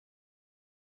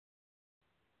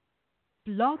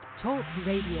Blog Talk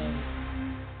Radio.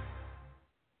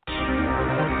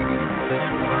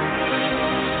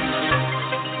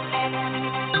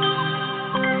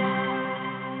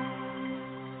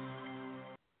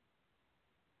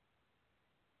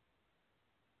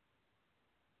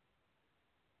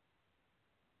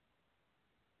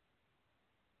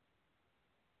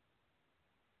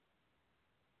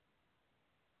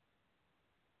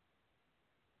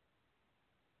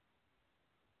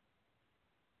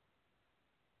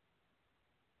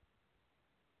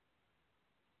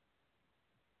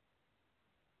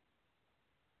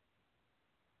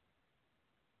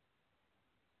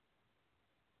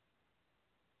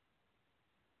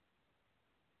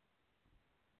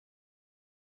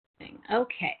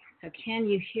 Okay, so can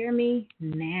you hear me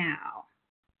now?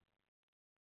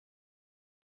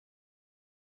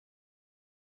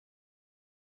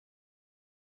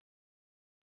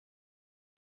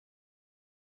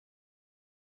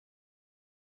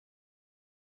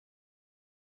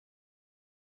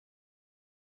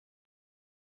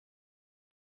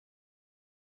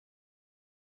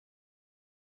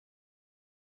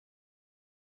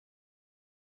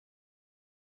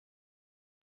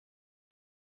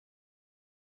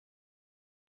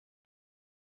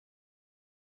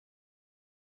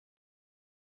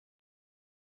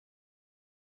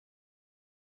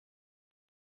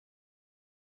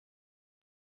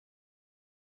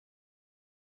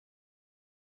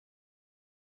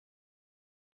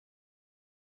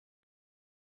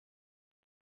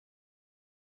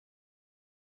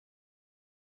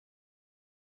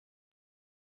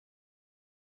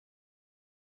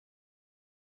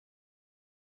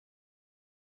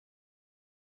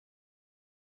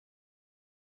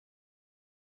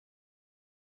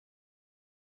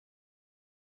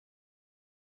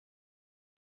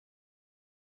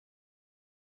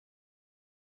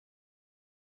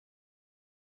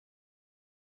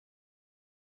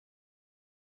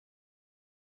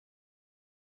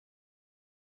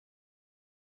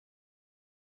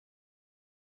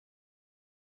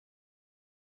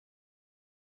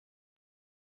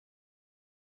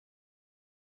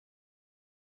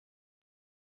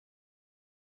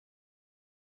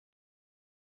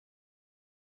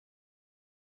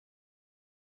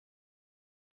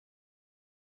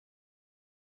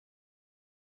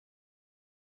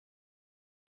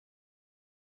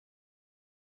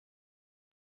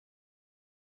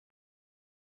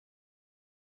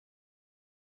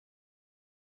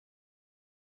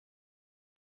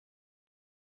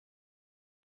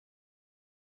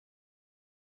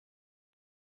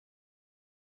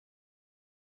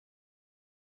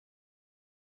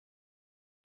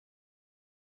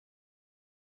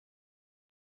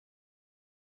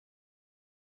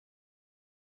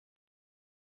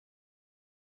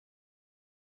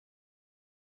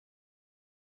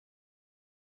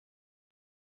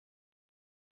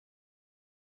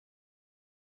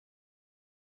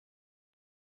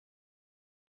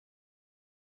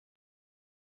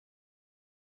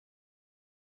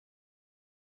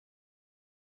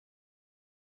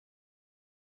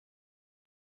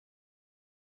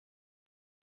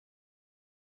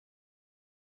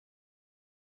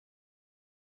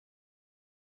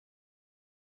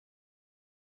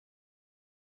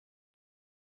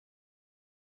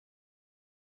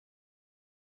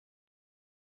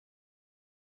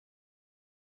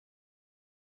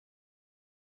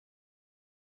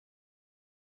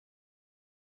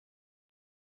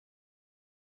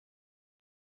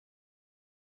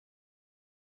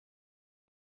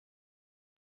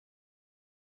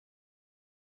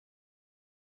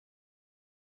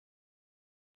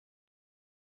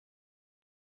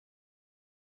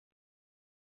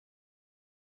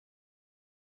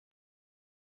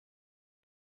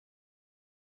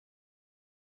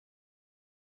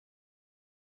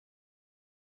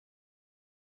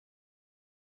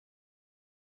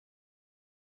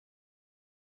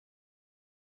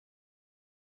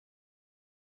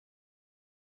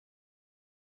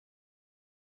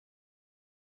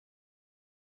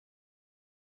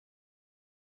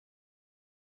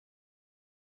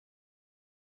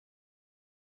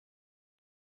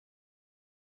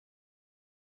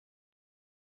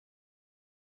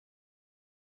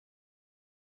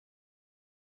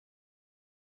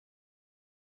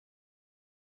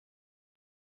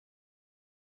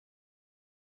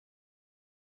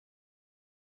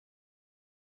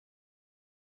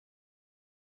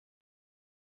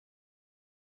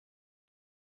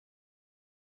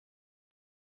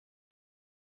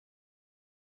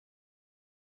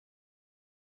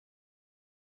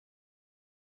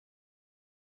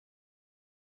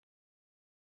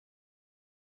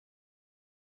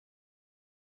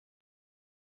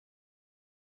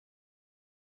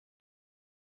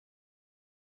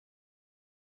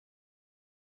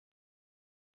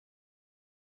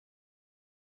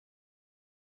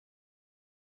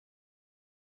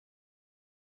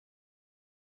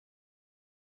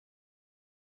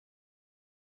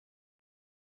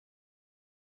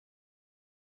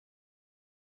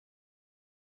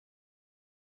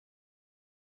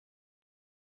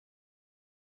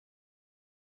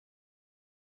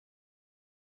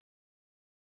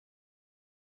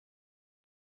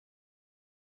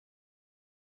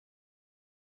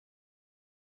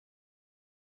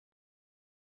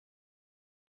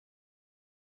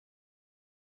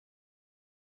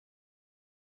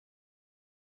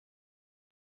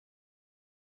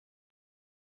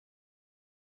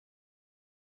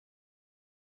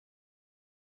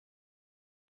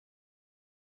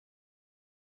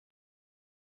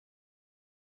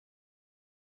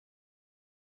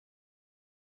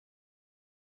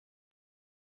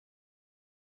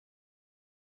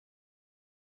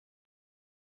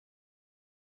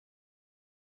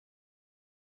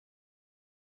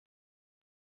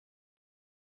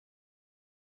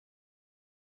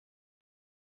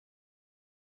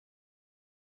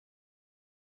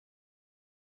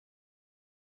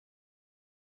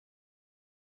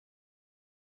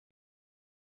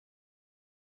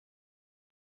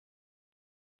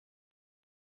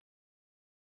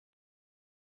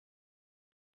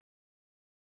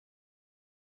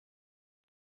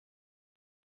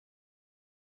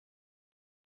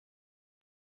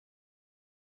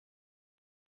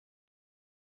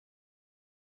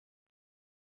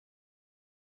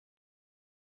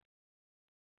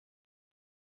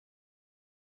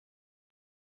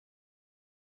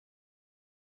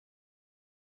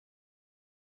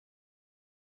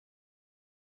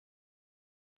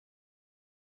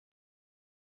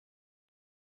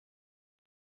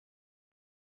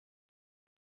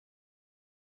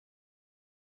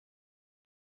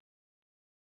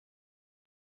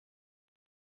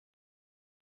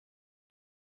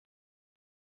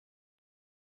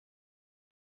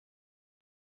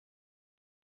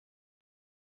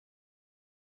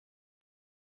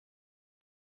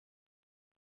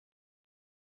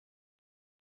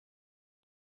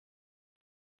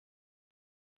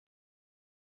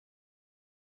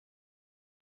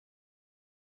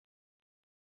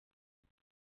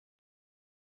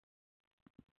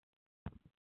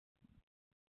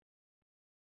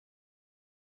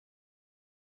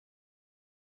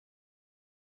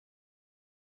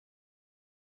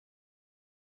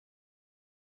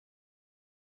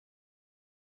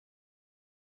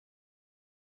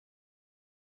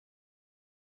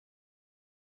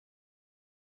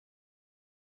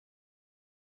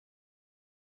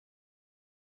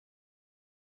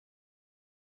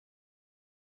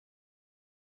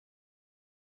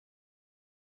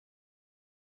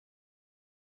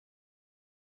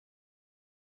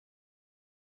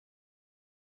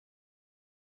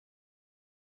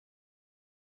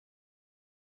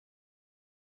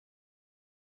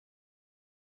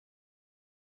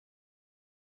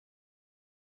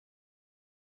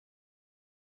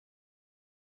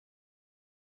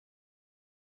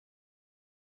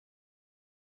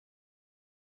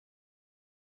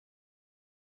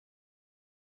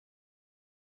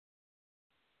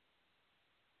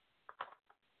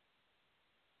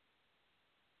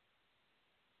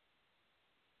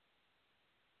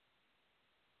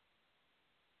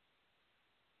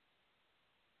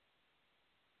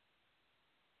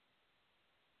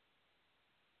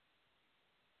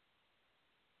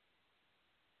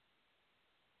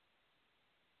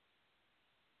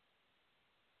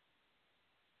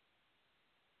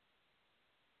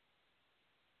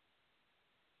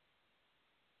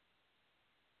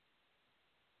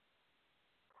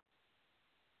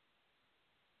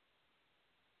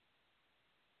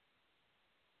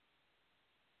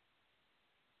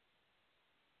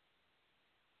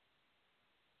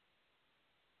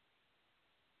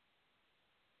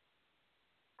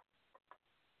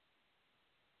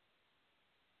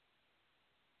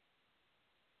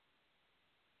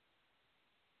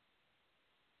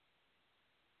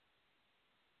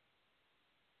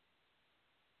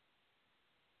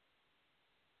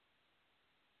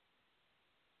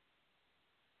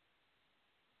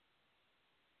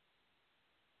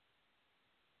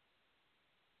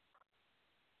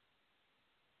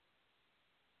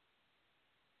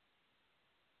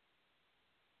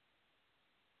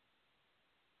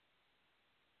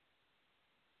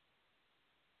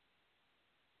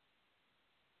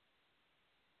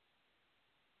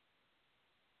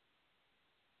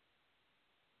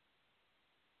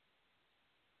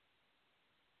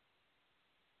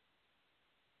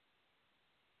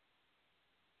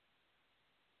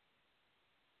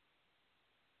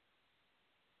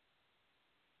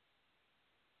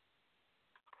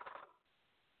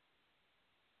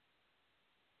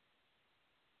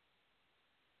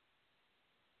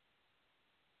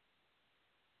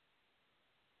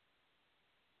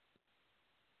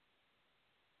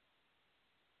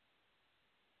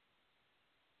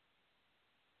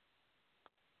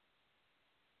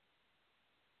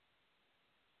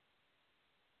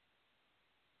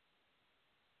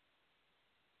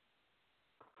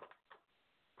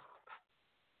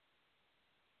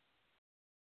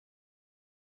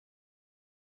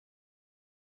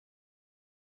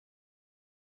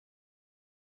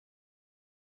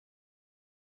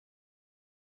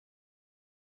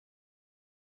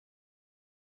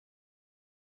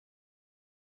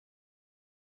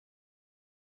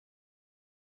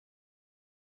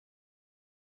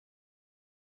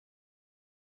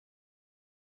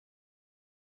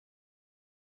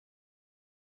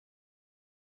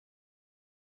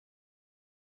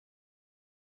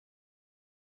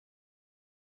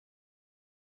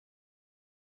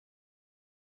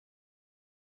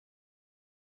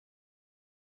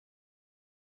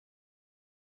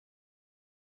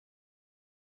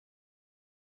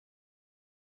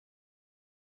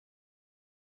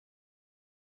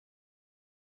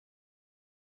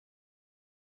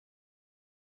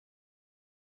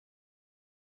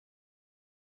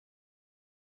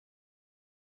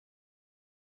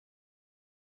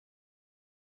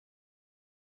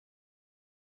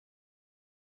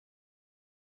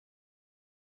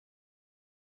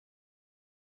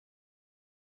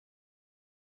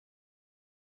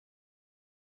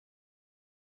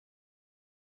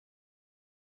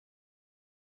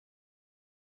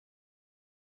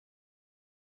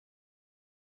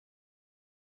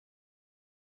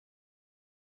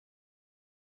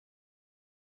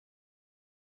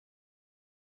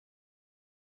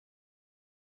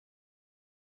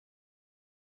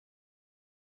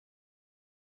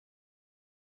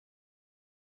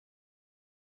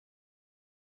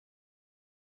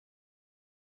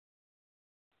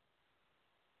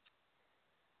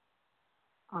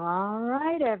 All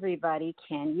right, everybody.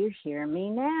 Can you hear me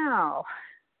now?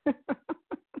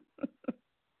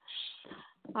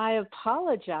 I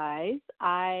apologize.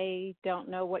 I don't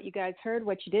know what you guys heard,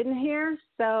 what you didn't hear.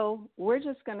 So we're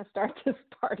just going to start this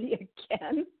party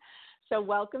again. So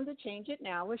welcome to Change It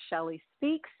Now with Shelley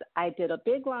Speaks. I did a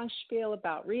big long spiel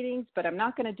about readings, but I'm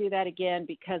not going to do that again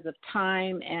because of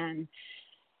time and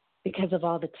because of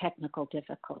all the technical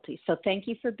difficulties. So thank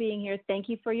you for being here. Thank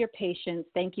you for your patience.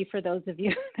 Thank you for those of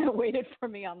you that waited for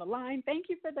me on the line. Thank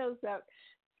you for those that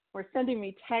were sending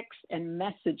me texts and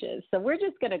messages. So we're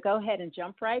just going to go ahead and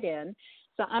jump right in.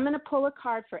 So I'm going to pull a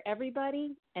card for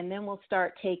everybody, and then we'll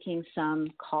start taking some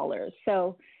callers.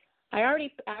 So I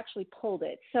already actually pulled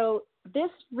it. So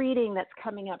this reading that's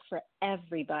coming up for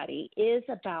everybody is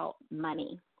about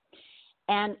money.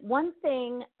 And one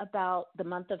thing about the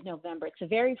month of November, it's a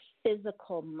very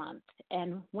physical month.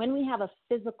 And when we have a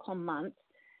physical month,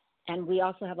 and we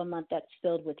also have a month that's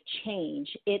filled with change,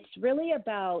 it's really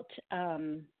about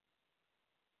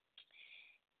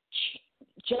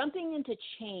jumping into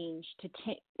change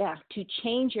to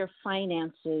change your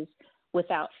finances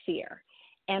without fear.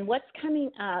 And what's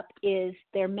coming up is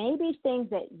there may be things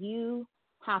that you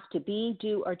have to be,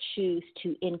 do, or choose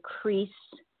to increase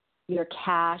your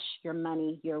cash, your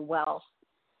money, your wealth.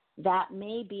 That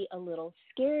may be a little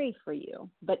scary for you.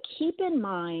 But keep in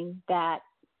mind that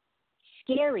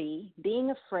scary,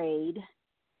 being afraid,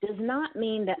 does not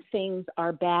mean that things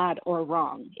are bad or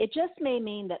wrong. It just may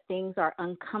mean that things are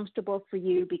uncomfortable for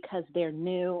you because they're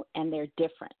new and they're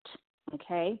different,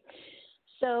 okay?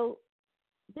 So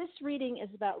this reading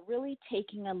is about really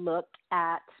taking a look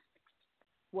at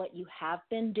what you have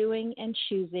been doing and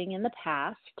choosing in the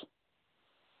past,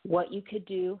 what you could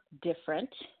do different,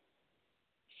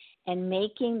 and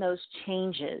making those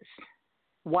changes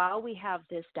while we have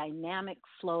this dynamic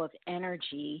flow of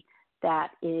energy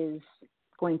that is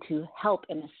going to help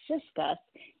and assist us,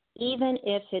 even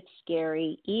if it's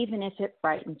scary, even if it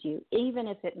frightens you, even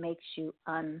if it makes you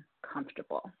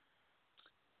uncomfortable.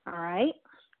 All right?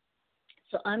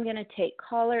 So I'm going to take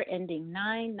caller ending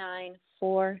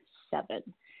 9947.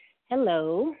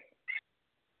 Hello.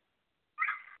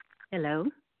 Hello.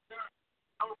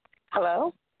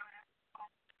 Hello.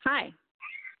 Hi.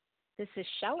 This is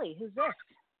Shelley. Who's this?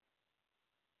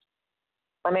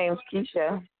 My name's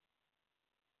Keisha.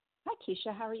 Hi,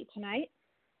 Keisha. How are you tonight?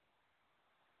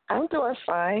 I'm doing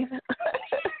fine.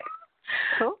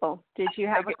 Cool. Did you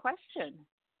have a question?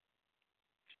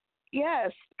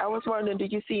 Yes. I was wondering,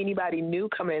 did you see anybody new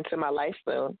coming into my life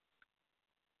soon?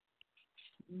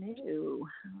 New.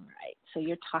 All right. So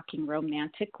you're talking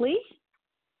romantically?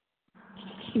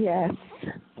 Yes.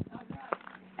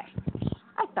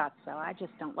 I thought so. I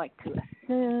just don't like to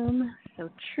assume. So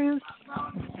truth,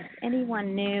 is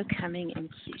anyone new coming in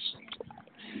Keisha's life?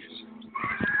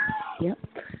 Yep.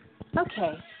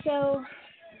 Okay, so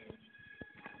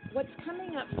what's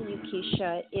coming up for you,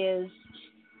 Keisha, is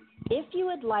if you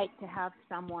would like to have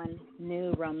someone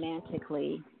new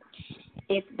romantically,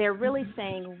 if they're really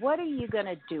saying, what are you going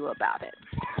to do about it?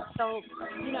 So,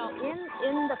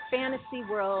 in the fantasy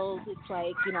world, it's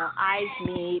like, eyes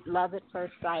meet, love at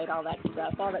first sight, all that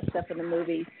stuff in the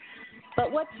movies.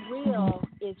 But what's real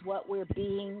is what we're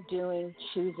being, doing,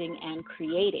 choosing, and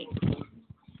creating.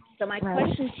 So my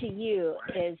question to you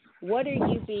is, what are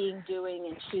you being, doing,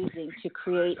 and choosing to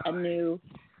create a new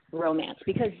romance?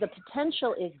 Because the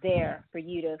potential is there for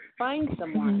you to find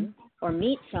someone or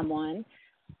meet someone,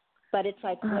 but it's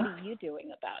like, what are you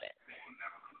doing about it?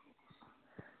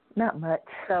 Not much.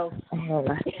 So,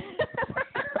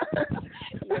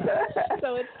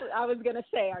 So I was going to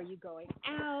say, are you going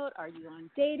out? Are you on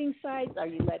dating sites? Are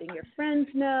you letting your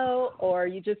friends know? Or are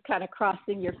you just kind of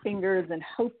crossing your fingers and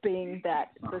hoping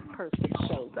that this person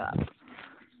shows up?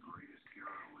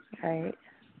 Right.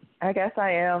 I guess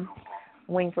I am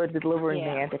waiting for the delivery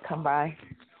man to come by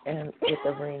and get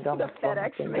the ring on the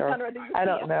FedEx man or the UPS I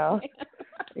don't know.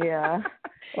 Yeah.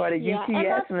 Or the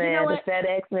UPS man, the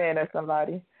FedEx man or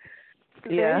somebody.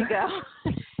 There you go.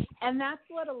 And that's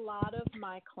what a lot of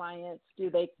my clients do.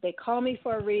 They call me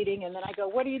for a reading, and then I go,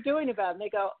 what are you doing about it? And they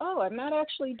go, oh, I'm not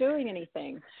actually doing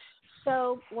anything.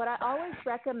 So what I always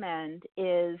recommend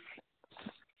is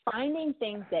finding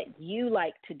things that you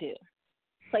like to do,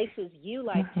 places you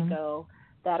like to go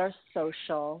that are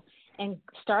social, and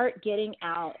start getting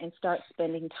out and start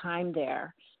spending time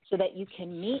there so that you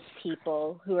can meet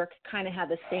people who are kind of have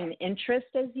the same interest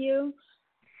as you.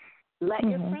 Let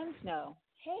your friends know,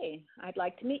 hey, I'd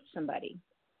like to meet somebody.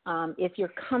 If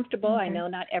you're comfortable, I know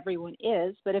not everyone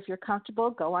is, but if you're comfortable,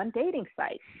 go on dating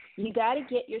sites. You got to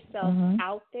get yourself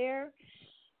out there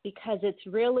because it's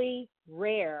really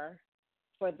rare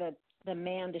for the the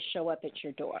man to show up at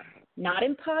your door. Not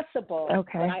impossible,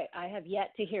 Okay. but I have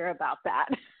yet to hear about that.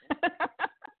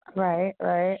 Right.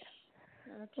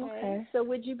 Okay. So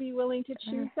would you be willing to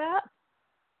choose that?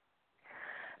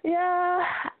 Yeah,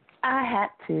 I had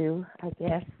to. I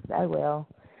guess I will.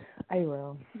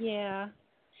 Yeah.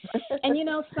 And,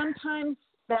 sometimes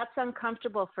that's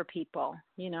uncomfortable for people,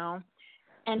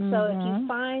 And so if you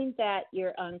find that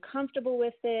you're uncomfortable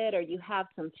with it or you have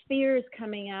some fears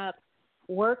coming up,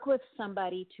 work with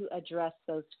somebody to address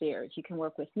those fears. You can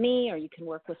work with me or you can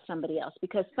work with somebody else,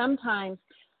 because sometimes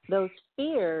those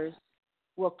fears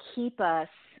will keep us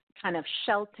kind of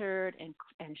sheltered and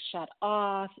shut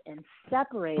off and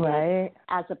separated, right.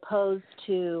 as opposed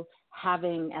to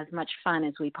having as much fun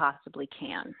as we possibly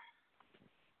can.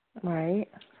 Right.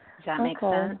 Does that make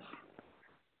sense?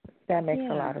 That makes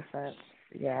a lot of sense.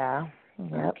 Yeah.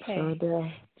 Yep, okay. Sure do.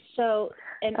 So,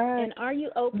 and are you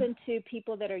open to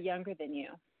people that are younger than you?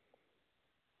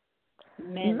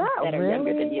 Men Not that are really.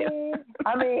 younger than you.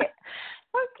 I mean,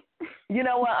 you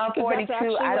know what? I'm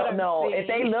 42. I don't know if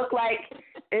they look like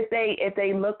if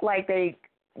they look like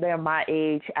they're my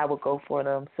age, I would go for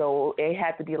them. So it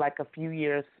had to be like a few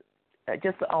years,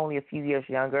 just only a few years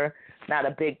younger. Not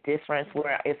a big difference.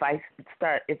 Where if I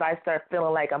start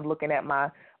feeling like I'm looking at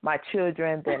my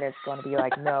children, then it's going to be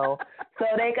like no. So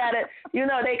they gotta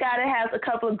have a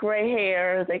couple of gray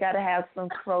hairs. They gotta have some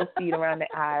crow's feet around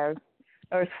their eyes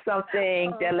or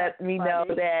something that lets me know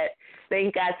that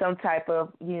they got some type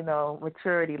of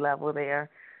maturity level there.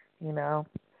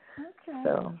 Okay.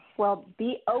 So well,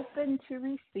 be open to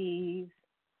receive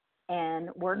and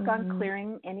work on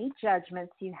clearing any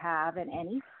judgments you have and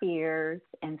any fears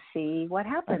and see what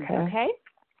happens. Okay?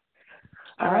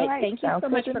 All right. Thank you so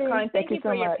much for calling. Thank you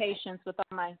for your patience with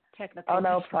all my technical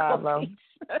difficulties. No problem.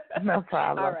 No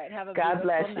problem. All right. Have a God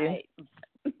bless beautiful night. You.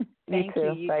 Thank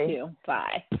you. You Bye. too.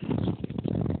 Bye.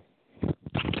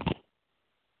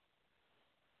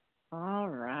 All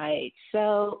right.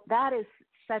 So that is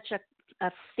such a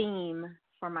theme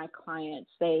for my clients.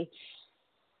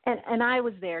 And I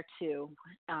was there too.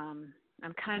 I'm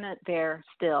kind of there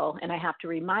still, and I have to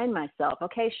remind myself,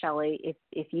 okay, Shelley,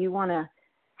 if you want to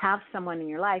have someone in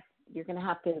your life, you're going to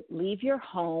have to leave your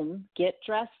home, get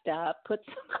dressed up, put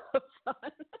some clothes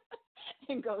on,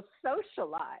 and go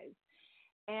socialize.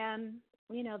 And,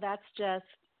 that's just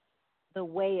the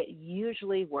way it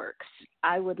usually works.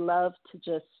 I would love to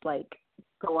just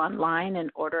go online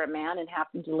and order a man and have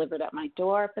him delivered at my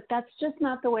door, but that's just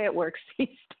not the way it works these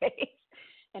days.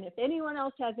 And if anyone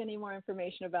else has any more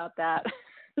information about that,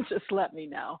 just let me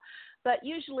know. But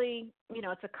usually,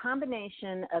 it's a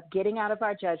combination of getting out of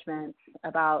our judgments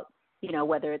about,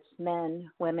 whether it's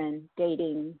men, women,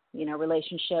 dating,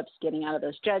 relationships, getting out of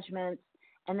those judgments,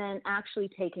 and then actually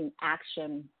taking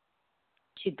action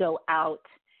to go out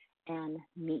and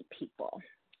meet people.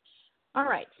 All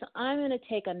right, so I'm going to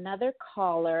take another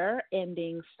caller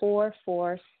ending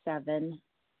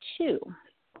 4472.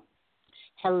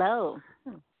 Hello.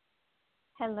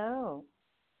 Hello.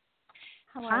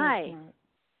 How are Hi. you?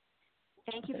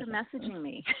 Thank you for messaging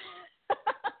me.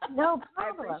 No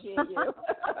problem. I appreciate you.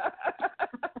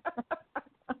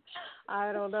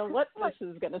 I don't know what this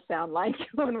is going to sound like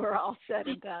when we're all said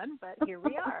and done, but here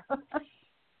we are.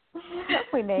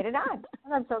 We made it on.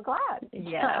 I'm so glad.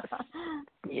 Yes.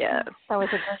 Yes. That was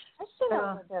a good question a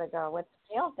little bit ago with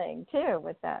the male thing too,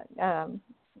 with that. And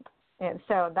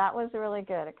so that was really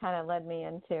good. It kind of led me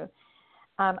into.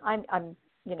 I'm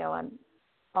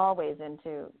always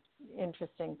into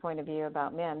interesting point of view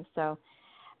about men. So,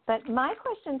 but my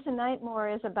question tonight more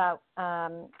is about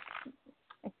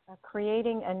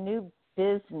creating a new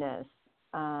business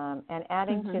and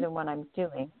adding to the one I'm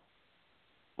doing.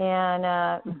 And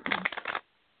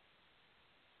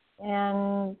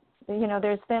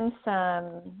there's been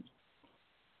some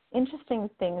interesting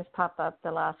things pop up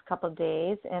the last couple of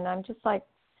days, and I'm just like,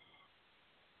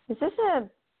 is this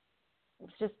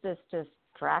just this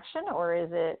distraction, or is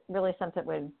it really something that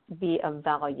would be of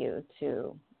value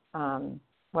to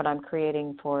what I'm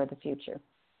creating for the future?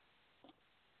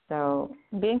 So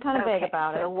being kind of vague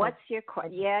about it. So what's your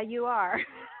question? Yeah, you are.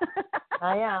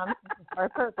 I am, for a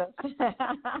purpose.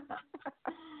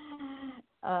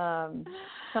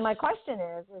 So my question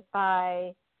is, if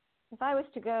I was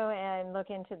to go and look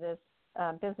into this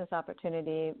business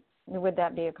opportunity, would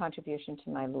that be a contribution to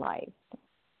my life?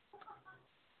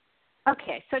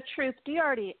 Okay, so Truth, do you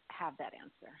already have that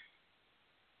answer?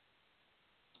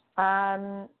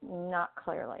 Not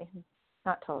clearly.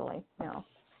 Not totally, no.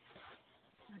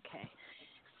 Okay.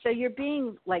 So you're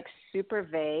being super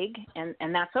vague,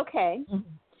 and that's okay.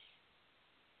 Mm-hmm.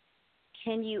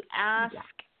 Can you ask,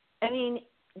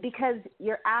 because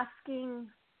you're asking,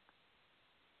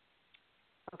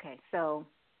 okay, so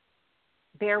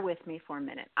bear with me for a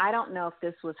minute. I don't know if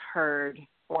this was heard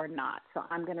or not, so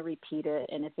I'm going to repeat it,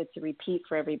 and if it's a repeat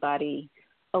for everybody,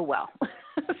 oh well.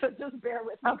 So just bear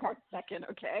with me for a second,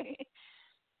 okay?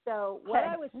 So what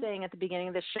I was saying at the beginning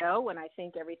of the show, when I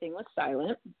think everything was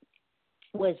silent,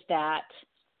 was that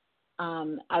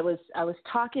I was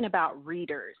talking about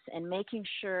readers and making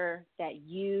sure that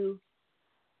you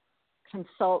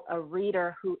consult a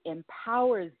reader who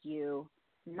empowers you,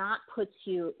 not puts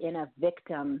you in a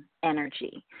victim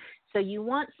energy. So you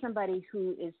want somebody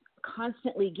who is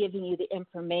constantly giving you the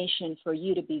information for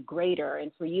you to be greater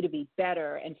and for you to be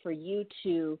better and for you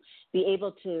to be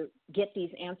able to get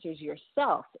these answers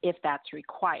yourself if that's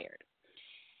required.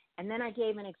 And then I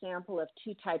gave an example of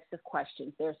two types of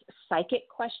questions. There's psychic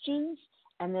questions,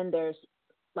 and then there's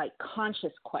like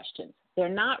conscious questions. They're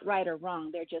not right or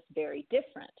wrong. They're just very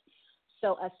different.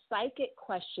 So a psychic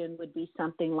question would be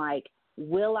something like,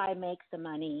 will I make the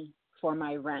money for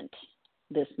my rent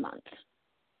this month?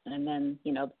 And then,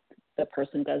 you know, the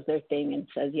person does their thing and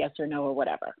says yes or no or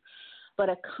whatever. But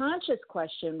a conscious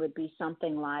question would be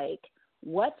something like,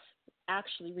 what's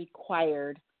actually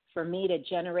required for me to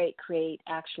generate, create,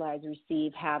 actualize,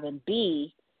 receive, have, and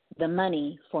be the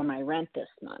money for my rent this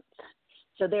month?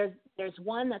 So there's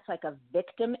one that's like a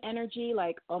victim energy,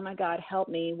 like, oh my God, help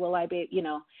me, will I be, you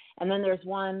know, and then there's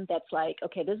one that's like,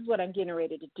 okay, this is what I'm getting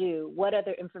ready to do. What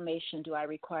other information do I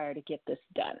require to get this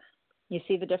done? You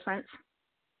see the difference?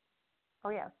 Oh,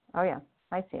 yeah,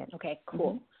 I see it. Okay,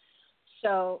 cool. Mm-hmm.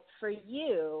 So for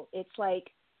you, it's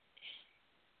like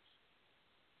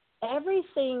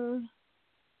everything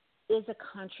is a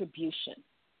contribution,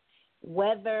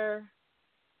 whether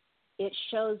it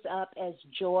shows up as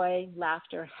joy,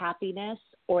 laughter, happiness,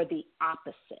 or the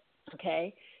opposite,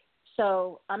 okay?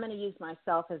 So I'm going to use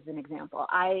myself as an example.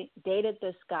 I dated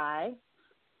this guy,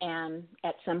 and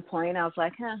at some point I was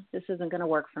like, this isn't going to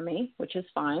work for me, which is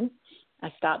fine.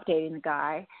 I stopped dating the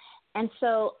guy. And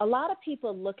so a lot of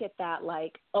people look at that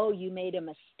like, oh, you made a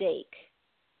mistake,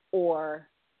 or,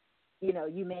 you know,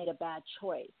 you made a bad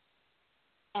choice.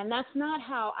 And that's not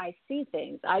how I see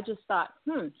things. I just thought,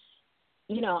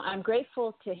 you know, I'm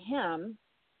grateful to him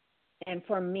and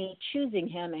for me choosing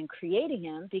him and creating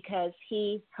him because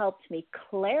he helped me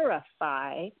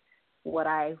clarify what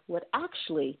I would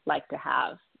actually like to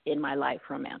have in my life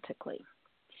romantically.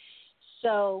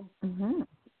 So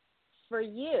for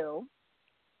you,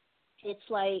 it's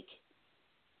like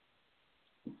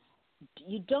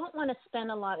you don't want to spend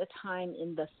a lot of time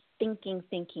in the thinking.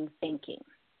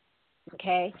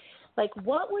 Okay? Like,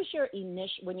 what was your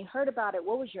initial, when you heard about it,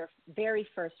 what was your very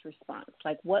first response?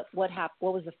 Like, what happened?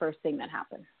 What was the first thing that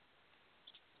happened?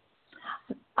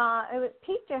 It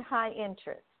piqued a high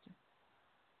interest.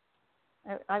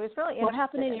 I was really interested. What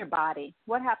happened in your body?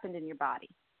 What happened in your body?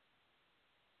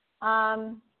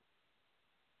 My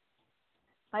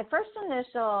first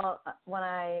initial, when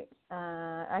I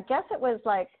guess it was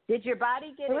like. Did your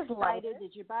body get excited?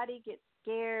 Did your body get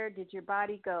scared? Did your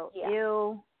body go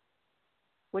ew?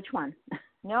 Which one?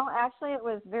 No, actually, it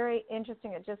was very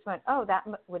interesting. It just went, oh, that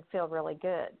would feel really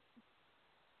good.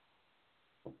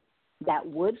 That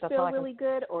would feel really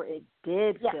good, or it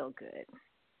did feel good?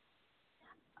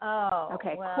 Oh,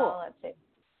 okay, well, cool. Let's see.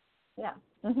 Yeah.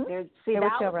 See,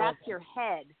 that's your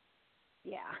head.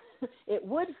 Yeah. It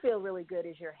would feel really good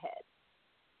as your head.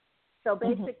 So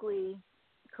basically,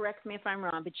 correct me if I'm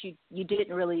wrong, but you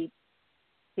didn't really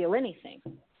feel anything.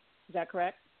 Is that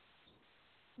correct?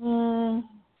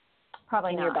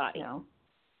 Probably in not, your body. No.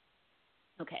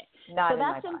 Okay. Not so in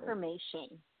my that's body. information.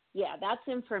 Yeah, that's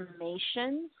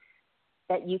information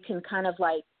that you can kind of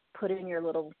like put in your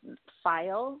little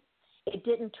file. It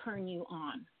didn't turn you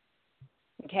on.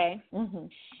 Okay?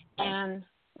 And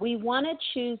we want to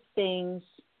choose things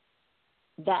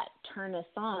that turn us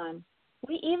on.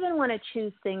 We even want to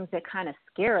choose things that kind of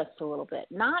scare us a little bit.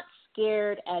 Not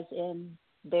scared as in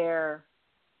they're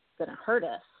going to hurt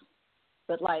us,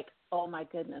 but like, oh my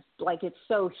goodness, like it's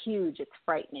so huge, it's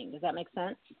frightening. Does that make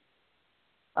sense?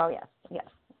 Oh, yes.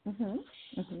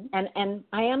 And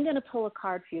I am going to pull a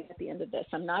card for you at the end of this.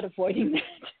 I'm not avoiding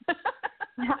that.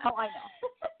 Oh, I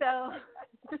know.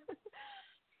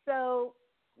 So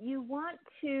you want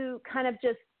to kind of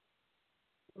just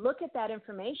look at that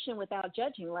information without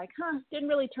judging, like, didn't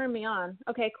really turn me on.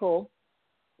 Okay, cool.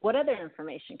 What other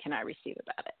information can I receive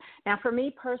about it? Now, for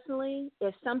me personally,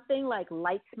 if something like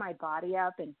lights my body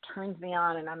up and turns me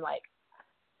on and I'm like,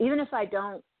 even if I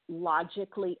don't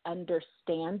logically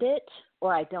understand it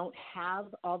or I don't have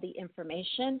all the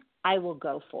information, I will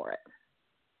go for it.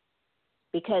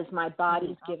 because my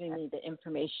body's giving me the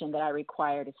information that I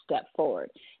require to step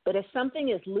forward. But if something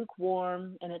is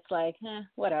lukewarm and it's like,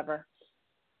 whatever,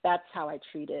 that's how I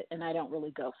treat it, and I don't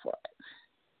really go for it.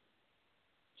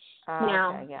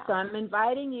 Now, so I'm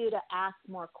inviting you to ask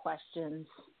more questions,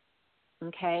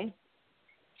 okay?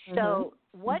 So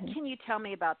what can you tell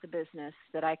me about the business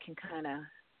that I can kind of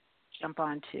jump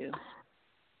onto?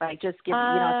 Like just give,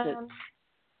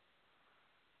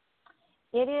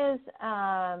 it is,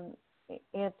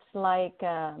 it's like,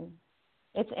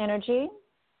 it's energy.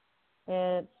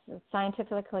 It's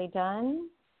scientifically done.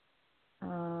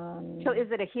 So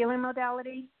is it a healing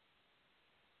modality?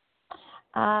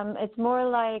 It's more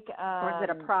like... or is it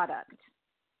a product?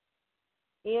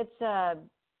 It's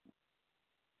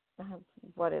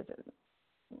what is it?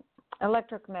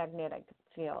 Electromagnetic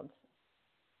fields.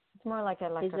 It's more like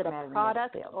electromagnetic fields. Is it a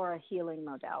product or a healing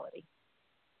modality?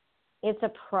 It's a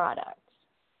product.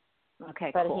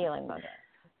 Okay, but cool. a healing modality.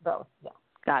 Both, yeah.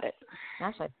 Got it.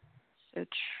 Actually. So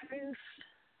truth,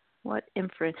 what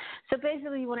information? So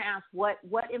basically you want to ask what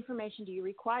information do you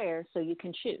require so you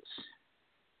can choose?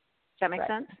 Does that make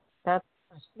sense? That's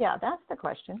the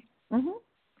question.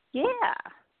 Yeah.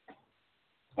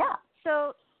 Yeah.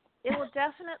 So it will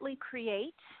definitely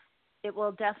create. It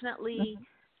will definitely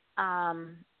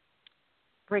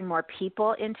bring more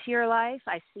people into your life.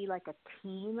 I see like a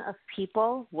team of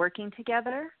people working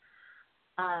together.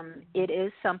 It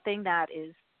is something that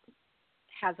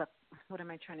has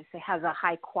a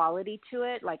high quality to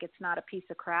it. Like it's not a piece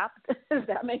of crap. Does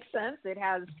that make sense? It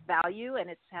has value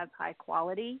and it has high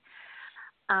quality.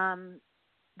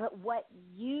 But what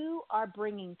you are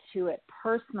bringing to it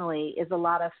personally is a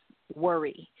lot of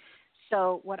worry.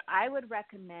 So what I would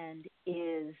recommend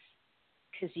is,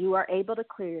 because you are able to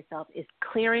clear yourself, is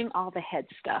clearing all the head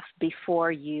stuff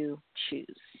before you choose,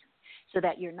 so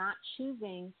that you're not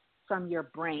choosing from your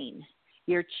brain.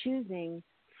 You're choosing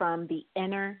from the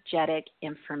energetic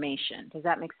information. Does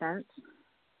that make sense?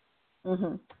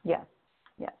 Yes.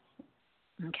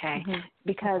 Okay.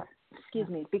 Because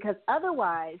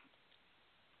otherwise,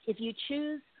 if you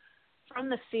choose from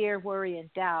the fear, worry,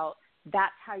 and doubt,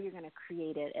 that's how you're going to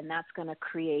create it, and that's going to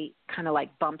create kind of like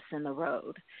bumps in the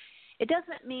road. It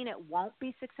doesn't mean it won't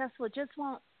be successful. It just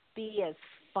won't be as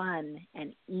fun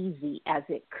and easy as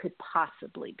it could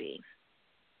possibly be.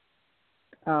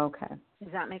 Okay.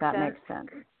 Does that make sense? That makes sense.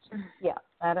 Yeah,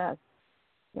 that does.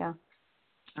 Yeah.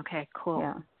 Okay, cool.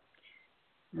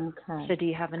 Yeah. Okay. So do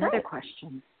you have another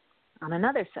question on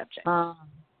another subject? On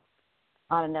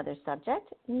another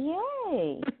subject?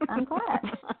 Yay. I'm glad.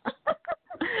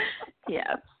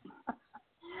 Yes.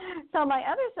 So my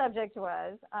other subject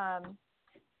was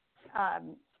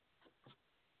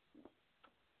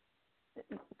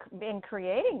in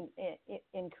creating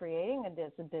a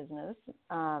business.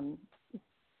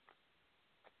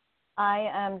 I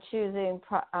am choosing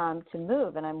to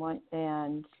move,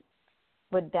 and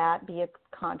would that be a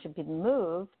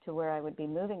move to where I would be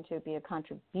moving to be a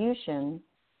contribution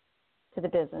to the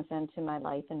business and to my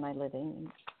life and my living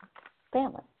and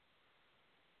family?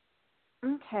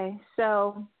 Okay,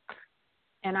 so,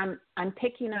 and I'm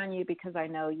picking on you because I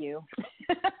know you.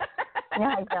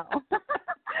 Yeah, I know.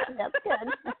 That's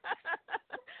good.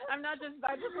 I'm not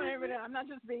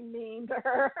just being mean to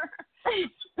her.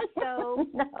 So,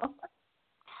 no.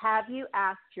 Have you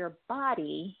asked your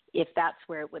body if that's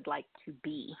where it would like to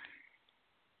be?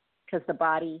 Because the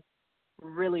body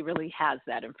really, really has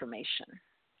that information.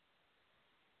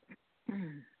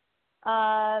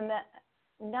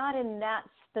 Not in that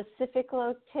specific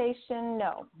location,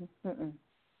 no.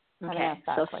 Okay,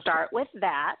 so start with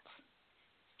that.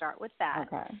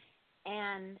 Okay.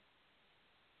 And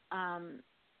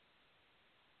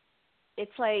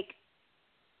it's like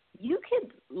you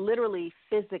could literally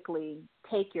physically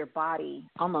take your body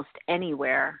almost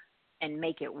anywhere and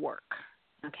make it work,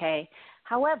 okay?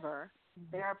 However,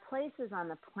 there are places on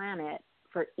the planet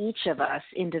for each of us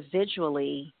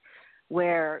individually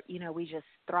where, we just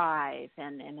thrive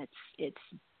and it's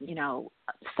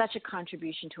such a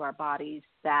contribution to our bodies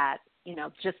that,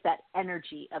 just that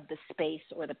energy of the space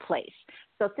or the place.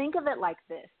 So think of it like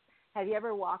this. Have you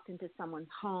ever walked into someone's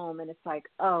home and it's like,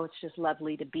 oh, it's just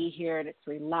lovely to be here and it's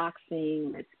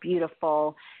relaxing, it's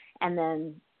beautiful. And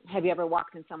then have you ever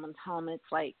walked in someone's home and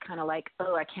it's like kind of like,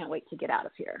 oh, I can't wait to get out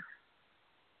of here?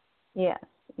 Yes,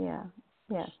 yeah,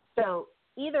 yes. So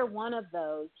either one of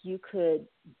those you could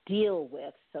deal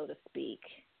with, so to speak,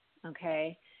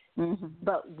 okay?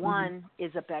 But one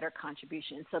is a better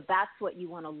contribution. So that's what you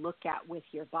want to look at with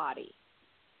your body.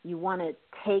 You want to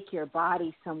take your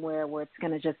body somewhere where it's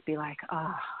going to just be like,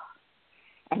 oh.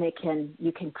 and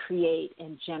you can create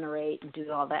and generate and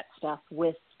do all that stuff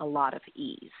with a lot of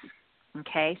ease.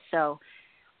 Okay, so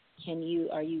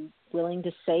are you willing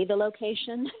to say the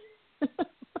location?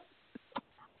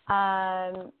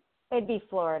 It'd be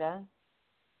Florida,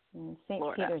 St.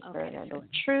 Petersburg. Okay, so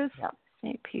Truth, yep.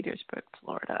 St. Petersburg,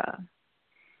 Florida.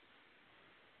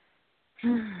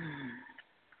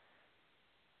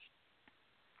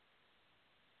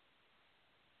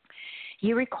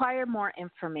 You require more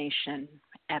information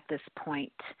at this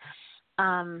point.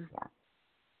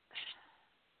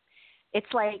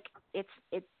 It's like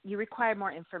you require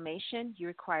more information, you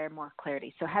require more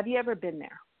clarity. So have you ever been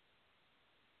there?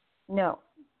 No,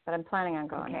 but I'm planning on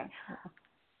going there.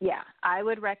 Yeah, I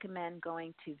would recommend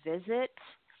going to visit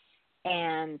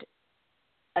and,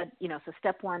 so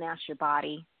step one, ask your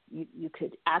body. You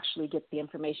could actually get the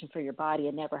information for your body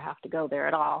and never have to go there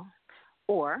at all.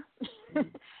 Or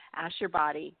ask your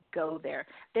body, go there.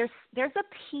 There's a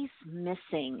piece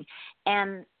missing,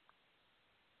 and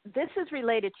this is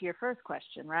related to your first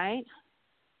question, right?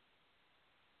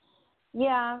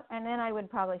 Yeah, and then I would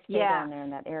probably stay down there in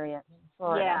that area.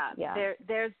 Florida. Yeah.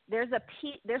 There's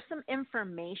some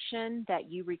information that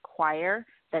you require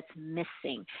that's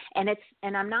missing, and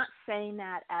I'm not saying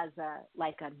that as a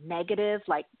negative.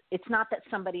 Like, it's not that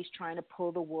somebody's trying to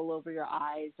pull the wool over your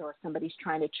eyes or somebody's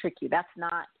trying to trick you. That's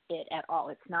not it at all.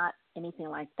 It's not anything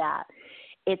like that.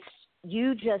 It's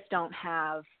you just don't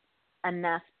have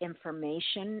enough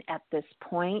information at this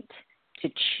point to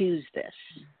choose this.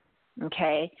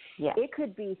 Okay? Yeah. It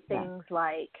could be things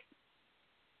like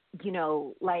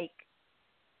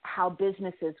how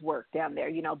businesses work down there,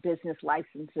 business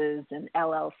licenses and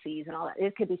LLCs and all that.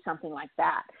 It could be something like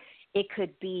that. It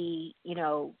could be,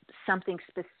 something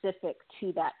specific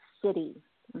to that city,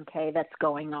 okay, that's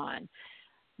going on.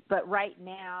 But right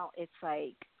now it's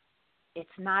like it's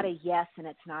not a yes and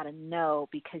it's not a no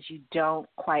because you don't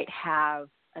quite have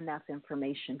enough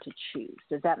information to choose.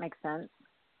 Does that make sense?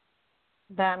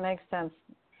 That makes sense.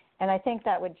 And I think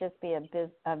that would just be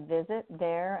a visit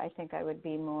there. I think I would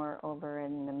be more over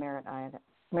in the Merritt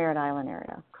Island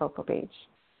area, Cocoa Beach.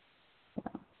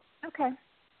 Yeah. Okay.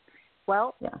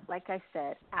 Well, like I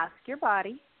said, ask your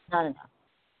body. Not enough.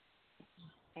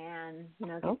 And,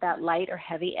 get that light or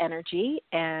heavy energy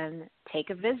and take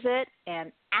a visit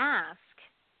and ask,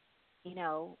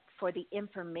 for the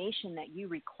information that you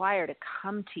require to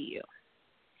come to you.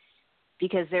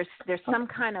 Because there's some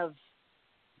kind of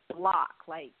block,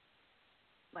 like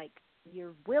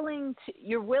you're willing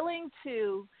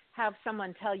to have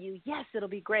someone tell you, yes, it'll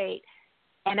be great,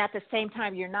 and at the same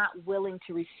time you're not willing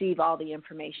to receive all the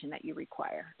information that you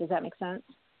require. Does that make sense?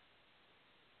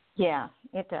 Yeah,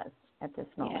 it does at this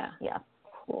moment. Yeah.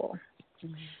 Cool.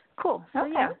 Cool. So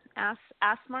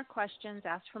ask more questions,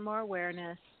 ask for more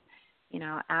awareness,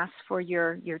 ask for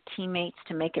your teammates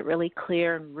to make it really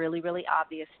clear and really, really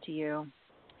obvious to you,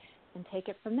 and take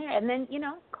it from there. And then,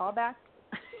 call back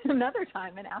another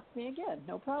time and ask me again.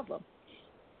 No problem.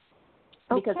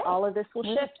 Because all of this will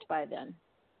shift by then.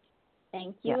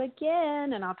 Thank you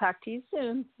again, and I'll talk to you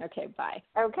soon. Okay, bye.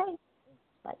 Okay.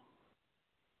 Bye.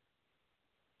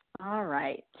 All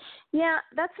right. Yeah,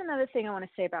 that's another thing I want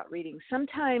to say about reading.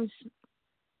 Sometimes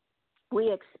we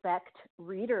expect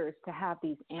readers to have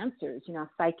these answers,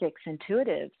 psychics,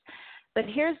 intuitives. But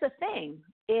here's the thing.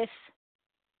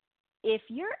 If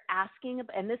you're asking,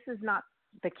 and this is not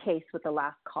the case with the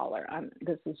last caller,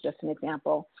 this is just an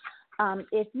example.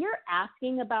 If you're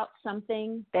asking about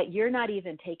something that you're not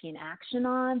even taking action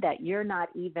on, that you're not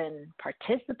even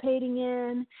participating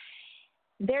in,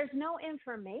 there's no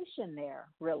information there,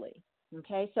 really.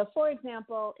 Okay? So, for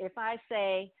example, if I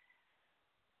say,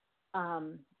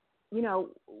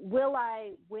 will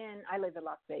I win? I live in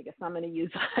Las Vegas, so I'm going to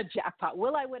use a jackpot.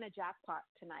 Will I win a jackpot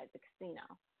tonight at the casino?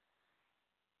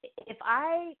 If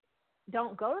I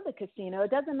don't go to the casino,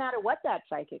 it doesn't matter what that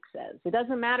psychic says. It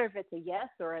doesn't matter if it's a yes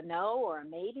or a no or a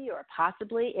maybe or a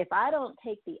possibly. If I don't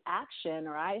take the action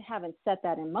or I haven't set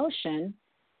that in motion,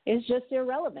 it's just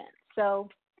irrelevant. So,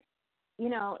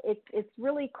 it's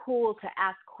really cool to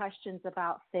ask questions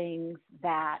about things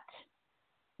that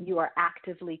you are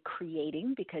actively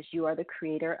creating because you are the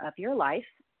creator of your life.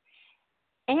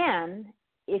 And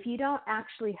if you don't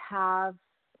actually have,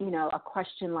 a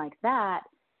question like that,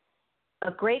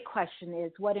 a great question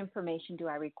is, what information do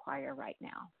I require right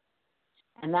now?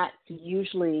 And that's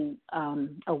usually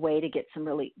a way to get some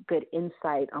really good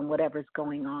insight on whatever's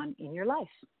going on in your life.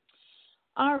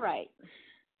 All right.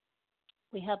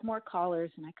 We have more callers,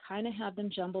 and I kind of have them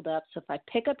jumbled up. So if I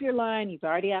pick up your line, you've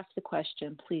already asked the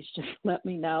question, please just let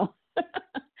me know.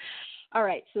 All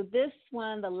right. So this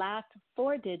one, the last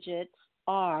 4 digits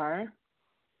are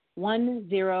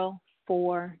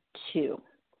 1042.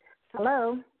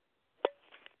 Hello.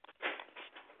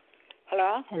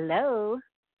 Hello? Hello.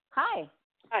 Hi.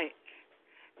 Hi.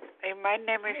 My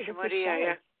name is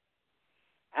Maria.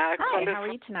 Hi, how are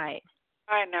you tonight?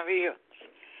 Fine, how are you?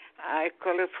 I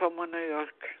call you from New York.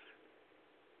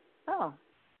 Oh,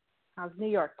 how's New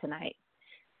York tonight?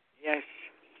 Yes.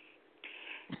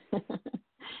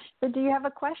 So do you have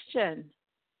a question?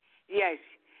 Yes.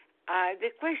 The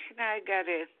question I got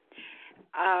is,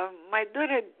 my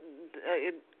daughter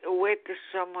went to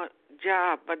some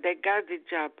job, but they got the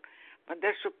job, but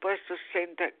they're supposed to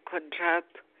send a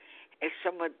contract and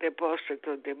some deposit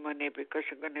of the money because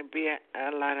it's going to be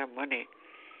a lot of money.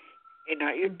 You know,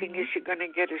 you think is she going to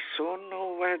get it soon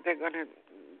or what they're going to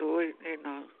do it, you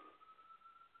know?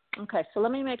 Okay, so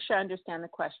let me make sure I understand the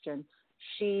question.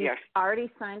 She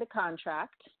already signed a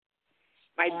contract.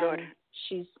 My daughter.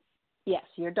 Yes,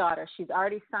 your daughter. She's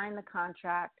already signed the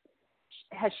contract.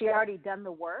 Has she already done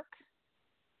the work?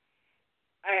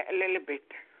 A little bit.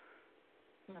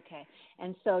 Okay,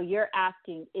 and so you're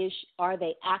asking, are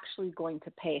they actually going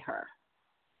to pay her?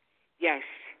 Yes.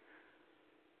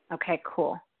 Okay,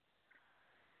 cool.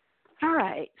 All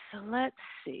right, so let's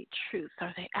see. Truth,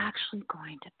 are they actually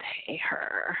going to pay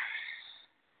her?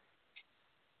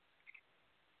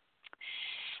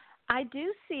 I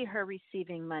do see her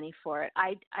receiving money for it.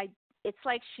 It's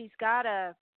like she's got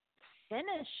to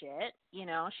finish it. You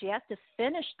know, she has to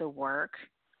finish the work,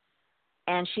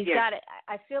 and she's got it.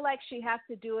 I feel like she has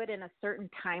to do it in a certain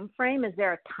time frame. Is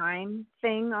there a time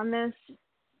thing on this?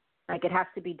 Like it has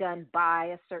to be done by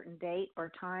a certain date or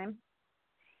time?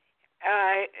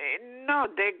 No,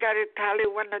 they got to tell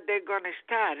you when they're going to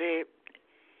start. This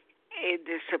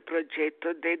project.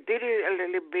 They did it a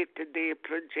little bit, the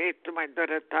project. My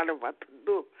daughter told her what to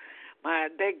do.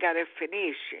 They got to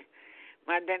finish.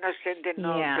 They're not sending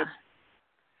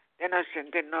they're not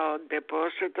sending no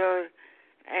deposit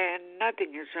and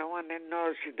nothing. So I want to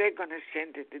know if they're going to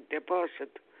send the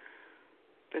deposit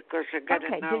because I got to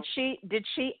know. Did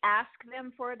she ask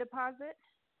them for a deposit?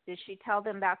 Did she tell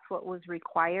them that's what was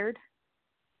required?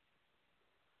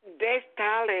 They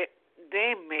told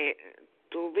them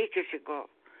 2 weeks ago.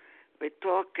 We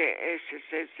talked, she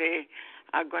says,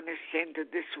 I'm going to send you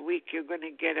this week, you're going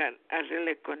to get a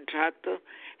really contractor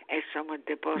and some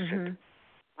deposit.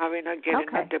 I will not get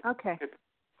another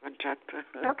contractor.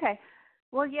 Okay.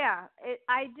 Well, yeah,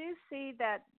 I do see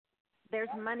that there's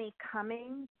money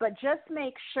coming, but just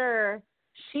make sure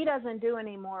she doesn't do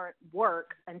any more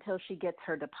work until she gets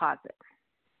her deposit.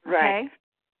 Okay?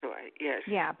 Right, yes.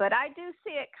 Yeah, but I do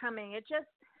see it coming. It just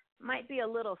might be a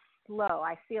little slow.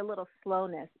 I see a little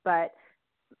slowness, but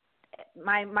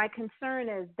my concern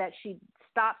is that she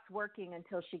stops working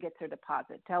until she gets her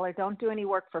deposit. Tell her don't do any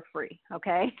work for free,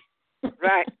 okay?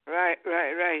 Right.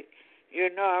 You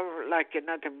know, like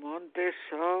another month or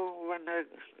so when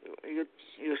you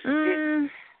speak.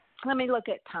 Let me look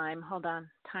at time. Hold on.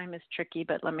 Time is tricky,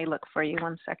 but let me look for you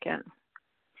 1 second.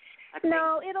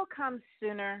 No, it'll come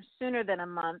sooner than a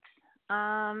month.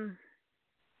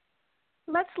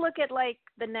 Let's look at like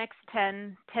the next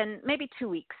 10, maybe 2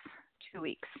 weeks. 2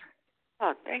 weeks.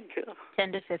 Oh, thank you.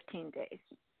 10 to 15 days.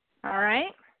 All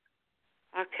right?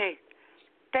 Okay.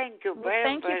 Thank you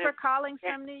Thank you for calling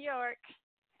from New York.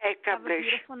 Hey, God Have bless. a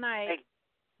beautiful night.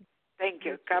 Thank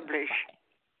you. God bless.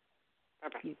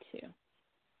 Bye-bye. You too.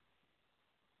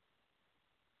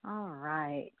 All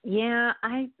right. Yeah,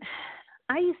 I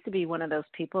used to be one of those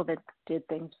people that did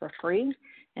things for free,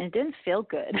 and it didn't feel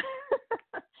good.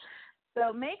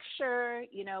 So make sure,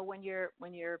 you know, when you're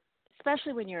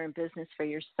especially when you're in business for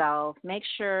yourself, make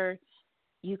sure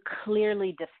you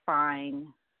clearly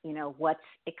define, you know, what's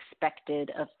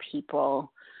expected of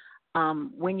people.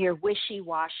 When you're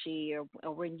wishy-washy or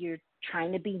when you're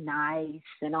trying to be nice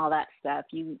and all that stuff,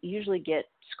 you usually get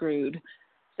screwed.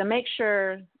 So make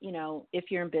sure, you know,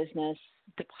 if you're in business,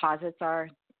 deposits are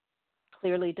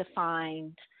clearly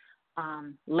defined.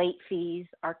 Late fees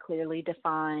are clearly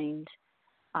defined.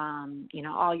 You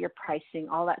know, all your pricing,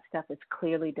 all that stuff is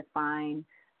clearly defined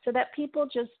so that people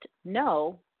just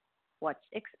know what's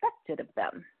expected of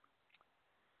them.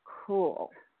 Cool.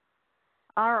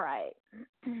 All right.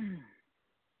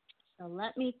 So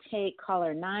let me take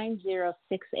caller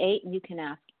 9068, and you can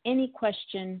ask any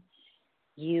question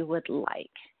you would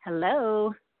like.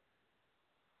 Hello.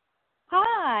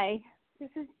 Hi.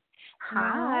 This is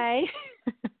Hi.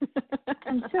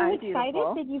 I'm so Hi, excited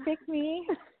beautiful. that you picked me.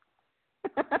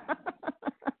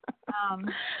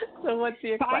 So what's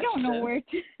your question? I don't know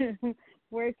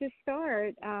where to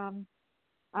start.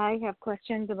 I have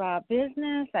questions about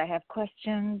business. I have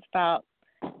questions about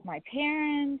my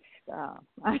parents.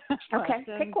 Okay,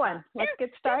 pick one. Let's get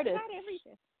started. Not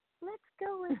everything. Let's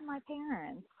go with my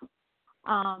parents.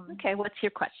 Okay, what's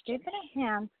your question?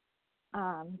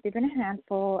 They've been a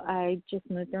handful. I just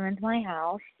moved them into my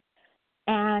house,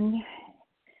 and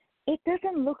it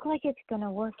doesn't look like it's going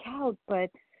to work out. But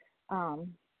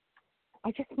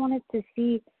I just wanted to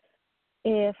see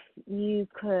if you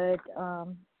could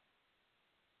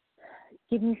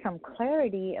give me some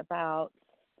clarity about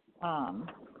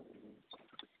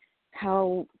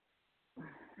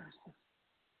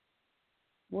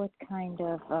what kind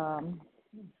of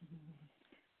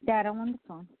Dad, I'm on the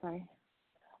phone, sorry.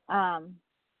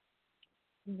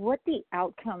 What the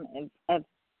outcome of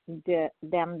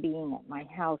them being at my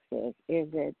house is. Is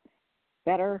it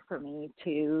better for me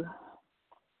to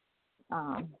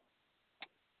I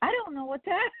don't know what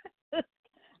to ask.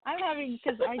 I'm having,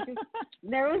 because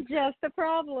there was just a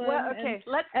problem. Well, okay,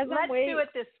 let's do it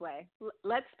this way.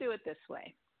 Let's do it this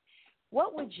way.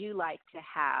 What would you like to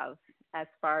have as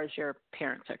far as your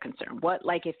parents are concerned? What,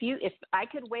 like, if I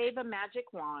could wave a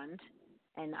magic wand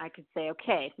and I could say,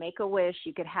 okay, make a wish,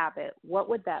 you could have it, what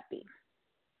would that be?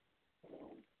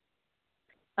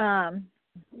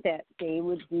 That they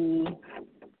would be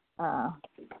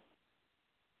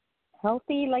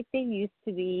healthy like they used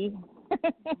to be.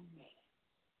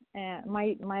 And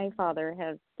my father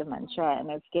has dementia, and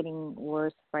it's getting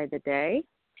worse by the day.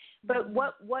 But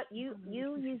what you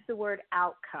use the word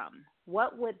outcome.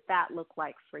 What would that look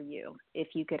like for you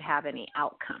if you could have any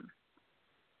outcome?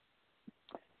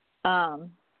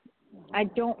 I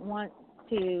don't want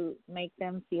to make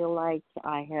them feel like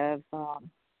I have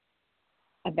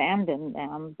abandoned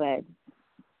them, but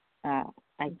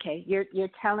okay, you're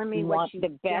telling me what want you the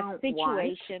best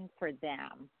situation want. for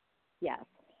them. Yes,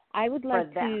 I would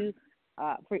like to.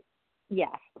 Yes.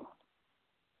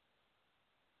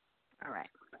 All right.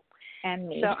 And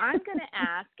me. So I'm going to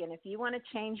ask, and if you want to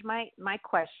change my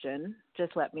question,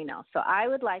 just let me know. So I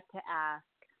would like to ask,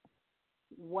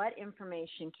 what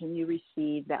information can you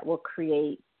receive that will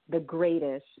create the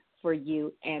greatest for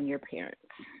you and your parents?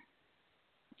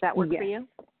 Does that work for you?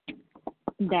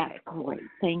 That's great.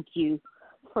 Thank you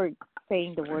for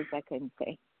saying the words I couldn't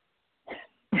say.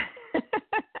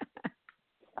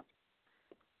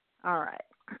 All right.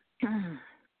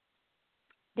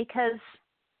 Because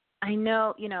I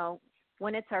know,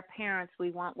 when it's our parents,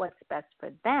 we want what's best for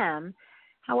them.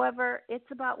 However, it's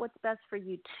about what's best for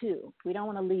you too. We don't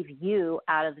want to leave you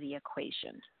out of the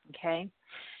equation, okay?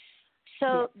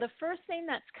 So the first thing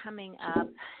that's coming up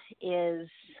is,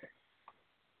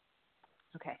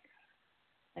 okay,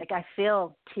 like I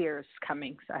feel tears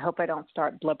coming, so I hope I don't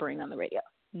start blubbering on the radio.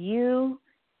 You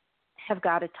have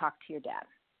got to talk to your dad.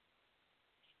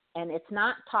 And it's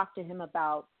not talk to him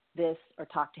about this or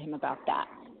talk to him about that.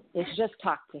 It's just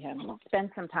talk to him. Spend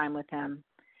some time with him.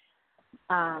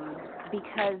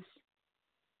 Because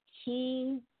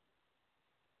he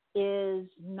is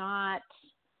not,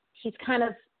 he's kind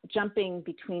of jumping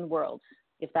between worlds,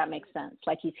 if that makes sense.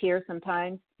 Like he's here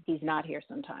sometimes, he's not here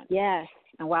sometimes. Yes.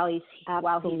 And while he's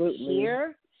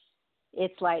here,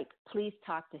 it's like, please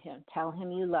talk to him. Tell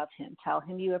him you love him. Tell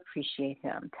him you appreciate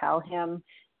him. Tell him,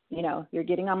 you're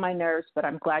getting on my nerves, but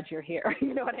I'm glad you're here.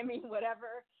 You know what I mean?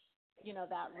 Whatever,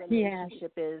 that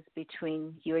relationship is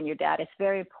between you and your dad. It's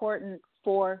very important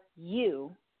for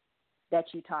you that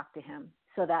you talk to him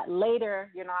so that later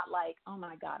you're not like, oh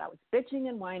my God, I was bitching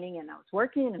and whining and I was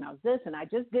working and I was this and I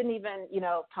just didn't even,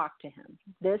 talk to him.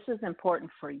 This is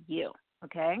important for you.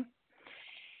 Okay.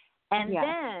 And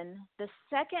then the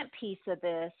second piece of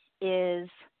this is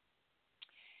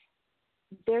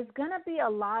there's going to be a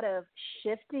lot of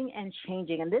shifting and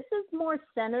changing. And this is more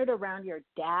centered around your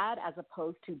dad as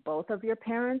opposed to both of your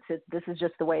parents. This is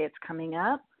just the way it's coming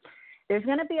up. There's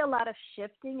going to be a lot of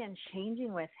shifting and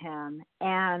changing with him.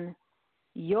 And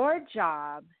your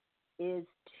job is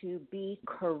to be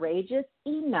courageous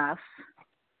enough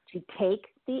to take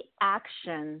the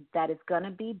action that is going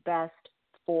to be best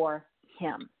for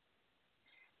him.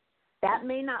 That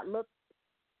may not look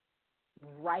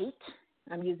right,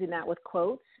 I'm using that with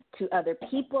quotes, to other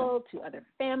people, to other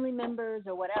family members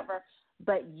or whatever,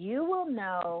 but you will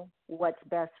know what's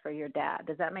best for your dad.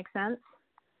 Does that make sense?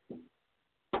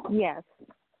 Yes.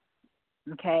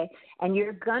 Okay. And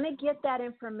you're going to get that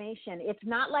information. It's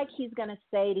not like he's going to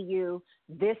say to you,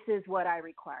 this is what I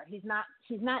require. He's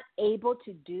not able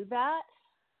to do that.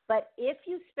 But if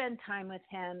you spend time with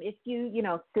him, if you,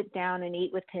 sit down and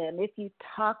eat with him, if you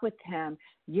talk with him,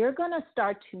 you're going to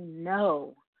start to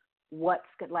know what's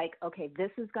like, okay,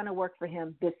 this is going to work for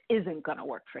him. This isn't going to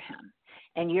work for him.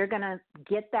 And you're going to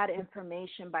get that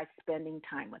information by spending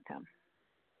time with him.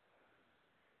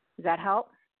 Does that help?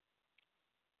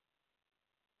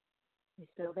 You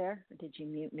still there? Or did you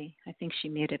mute me? I think she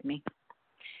muted me.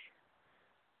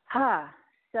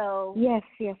 So. Yes,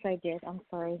 I did. I'm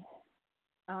sorry.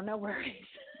 Oh, no worries.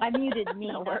 I muted me,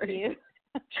 no not worries.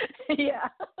 you. Yeah.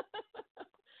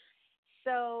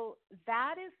 So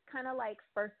that is kind of like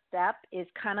first step is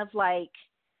kind of like,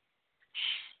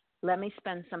 let me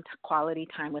spend some quality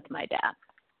time with my dad.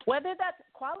 Whether that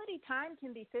quality time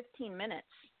can be 15 minutes.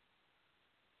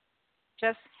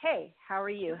 Just, hey, how are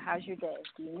you? How's your day?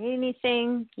 Do you need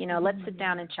anything? Let's sit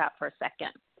down and chat for a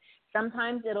second.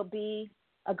 Sometimes it'll be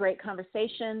a great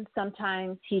conversation.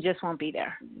 Sometimes he just won't be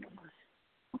there.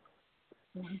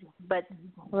 But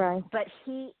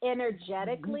he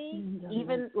energetically,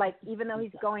 even though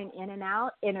he's going in and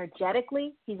out,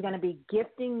 energetically, he's going to be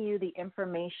gifting you the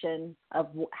information of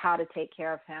how to take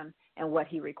care of him and what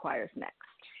he requires next.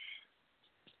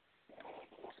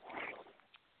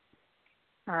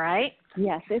 All right.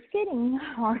 Yes, it's getting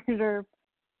harder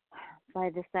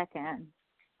by the second.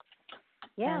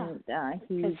 Yeah,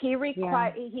 because he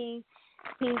requires he's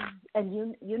and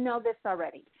you know this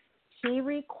already. He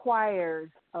requires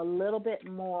a little bit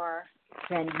more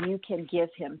than you can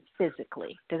give him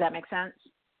physically. Does that make sense?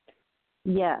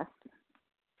 Yes.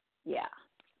 Yeah.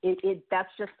 It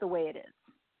that's just the way it is,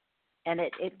 and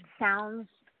it sounds,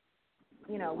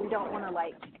 we don't want to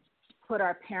like put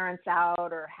our parents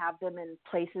out or have them in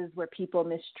places where people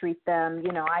mistreat them.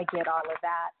 I get all of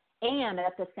that. And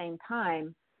at the same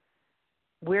time,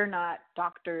 we're not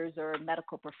doctors or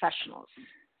medical professionals.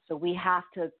 So we have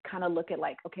to kind of look at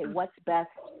like, okay, what's best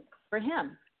for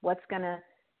him? What's going to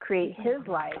create his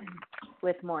life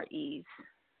with more ease?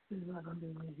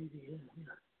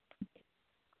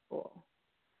 Cool.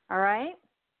 All right?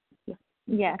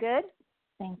 Yeah. Good?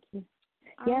 Thank you.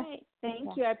 All right.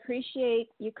 Thank you. I appreciate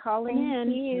you calling in.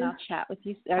 Thank you. And I'll chat with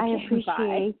you. Okay, I appreciate.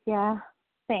 Bye. Yeah.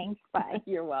 Thanks. Bye.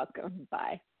 You're welcome.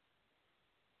 Bye.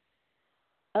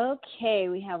 Okay,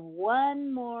 we have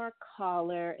one more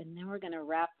caller, and then we're going to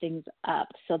wrap things up.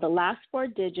 So the last 4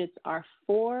 digits are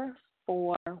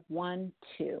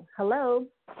 4412. Hello.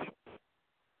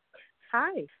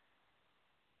 Hi.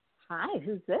 Hi.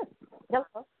 Who's this?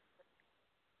 Hello.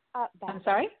 I'm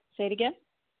sorry. Say it again.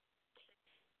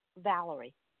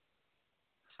 Valerie.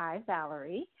 Hi,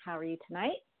 Valerie. How are you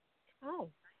tonight? Oh,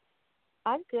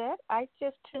 I'm good. I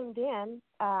just tuned in.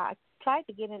 I tried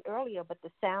to get in earlier, but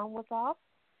the sound was off.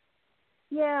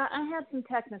 Yeah, I had some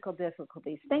technical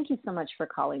difficulties. Thank you so much for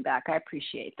calling back. I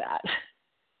appreciate that.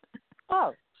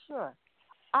 Oh, sure.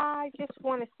 I just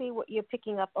want to see what you're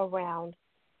picking up around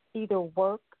either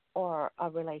work or a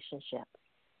relationship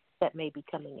that may be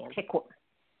coming in. Pick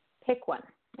one.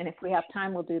 And if we have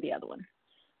time, we'll do the other one.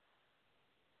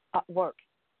 Work.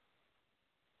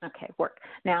 Okay, work.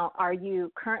 Now, are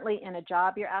you currently in a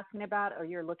job you're asking about, or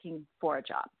you're looking for a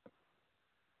job?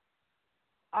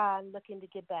 I'm looking to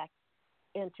get back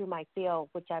into my field,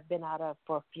 which I've been out of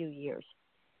for a few years.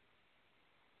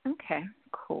 Okay,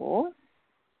 cool.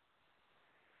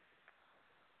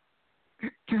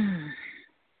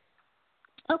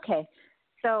 Okay,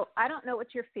 so I don't know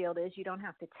what your field is. You don't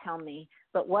have to tell me.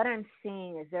 But what I'm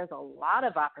seeing is there's a lot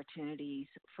of opportunities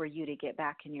for you to get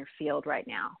back in your field right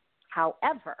now.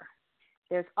 However,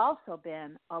 there's also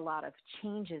been a lot of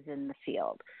changes in the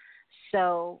field.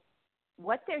 So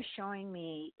what they're showing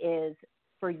me is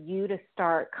for you to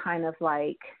start kind of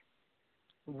like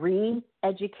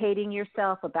re-educating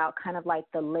yourself about kind of like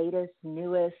the latest,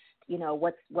 newest,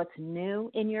 what's new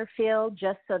in your field,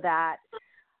 just so that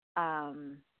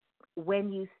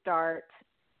when you start,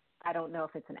 I don't know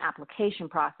if it's an application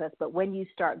process, but when you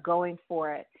start going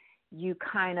for it, you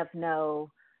kind of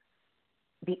know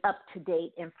the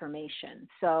up-to-date information.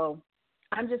 So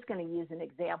I'm just going to use an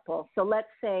example. So let's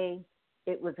say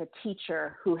it was a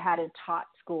teacher who hadn't taught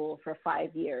school for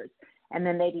 5 years, and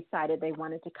then they decided they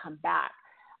wanted to come back.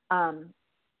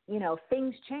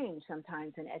 Things change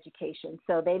sometimes in education,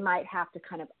 so they might have to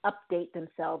kind of update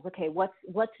themselves. Okay,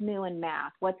 what's new in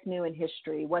math? What's new in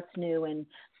history? What's new in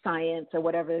science, or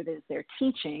whatever it is they're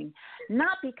teaching?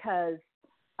 Not because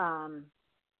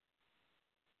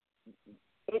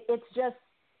it's just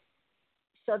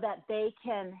so that they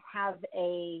can have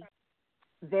a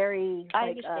very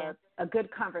a good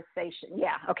conversation.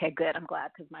 Yeah. Okay. Good. I'm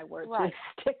glad, because my words are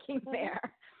sticking there.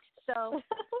 So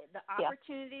the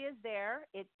opportunity is there.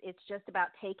 It's just about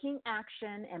taking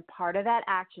action, and part of that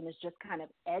action is just kind of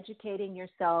educating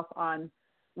yourself on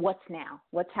what's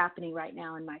happening right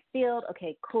now in my field.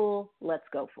 Okay, cool. Let's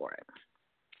go for it.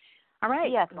 All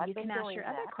right. Yes, you can ask your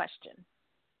other question.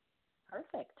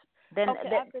 Perfect. Then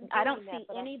I don't see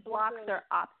any blocks or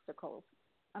obstacles.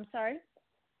 I'm sorry?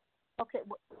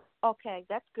 Okay,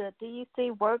 that's good. Do you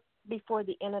see work before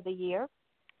the end of the year?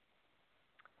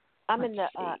 I'm in the.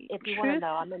 If you want to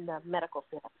know, I'm in the medical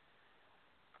field.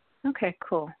 Okay,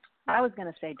 cool. I was going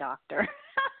to say doctor,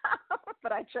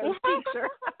 but I chose teacher.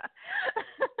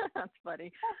 That's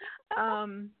funny.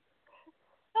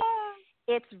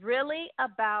 It's really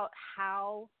about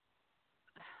how,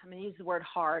 I'm going to use the word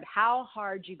hard, how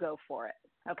hard you go for it,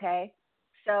 okay?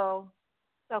 So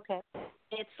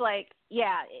it's like,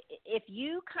 yeah, if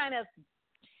you kind of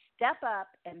step up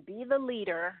and be the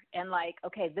leader and like,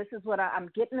 okay, this is what I'm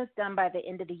getting this done by the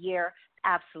end of the year,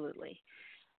 absolutely.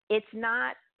 It's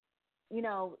not, you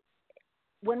know,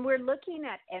 when we're looking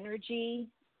at energy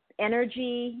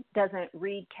doesn't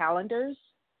read calendars.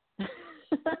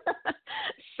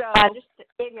 So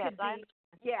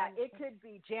it could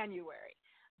be January.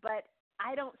 But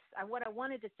what I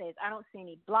wanted to say is I don't see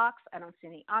any blocks. I don't see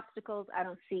any obstacles. I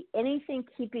don't see anything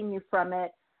keeping you from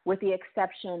it with the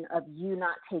exception of you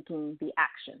not taking the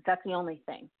action. That's the only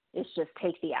thing. It's just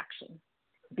take the action.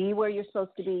 Be where you're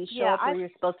supposed to be. Show up where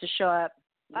you're supposed to show up.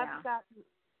 Yeah.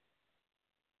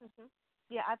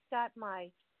 I've got my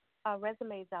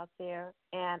resumes out there,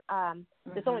 and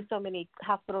there's only so many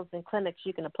hospitals and clinics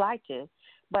you can apply to.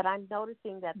 But I'm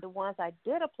noticing that the ones I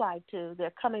did apply to,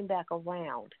 they're coming back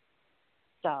around.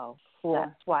 So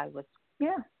that's why I was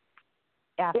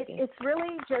asking. It's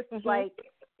really just like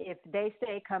if they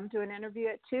say come to an interview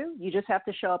at 2, you just have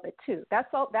to show up at 2.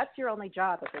 That's all. That's your only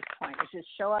job at this point is just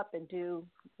show up and do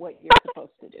what you're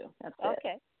supposed to do. That's it.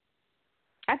 Okay.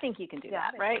 I think you can do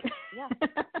that, right? Yeah.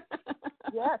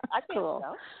 Yes, I think so.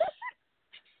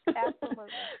 Absolutely.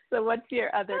 So what's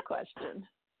your other question?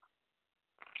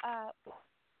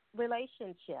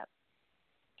 Relationship.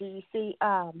 Do you see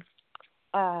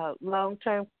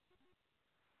long-term?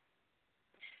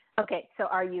 Okay, so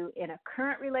are you in a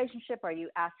current relationship? Or are you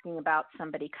asking about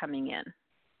somebody coming in?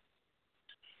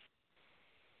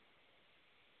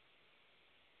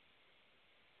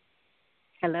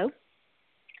 Hello?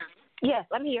 Yes,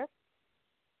 I'm here.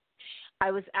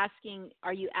 I was asking,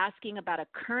 are you asking about a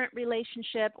current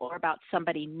relationship or about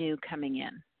somebody new coming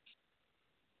in?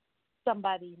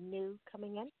 Somebody new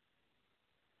coming in.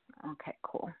 Okay,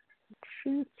 cool.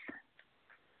 Shoot.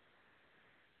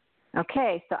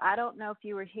 Okay, so I don't know if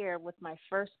you were here with my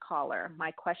first caller.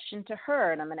 My question to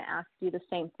her, and I'm going to ask you the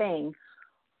same thing,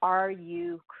 are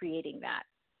you creating that?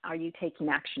 Are you taking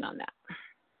action on that?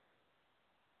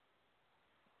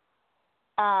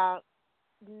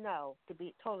 No, to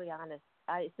be totally honest.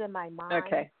 It's in my mind.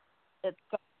 Okay. It's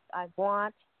I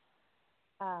want,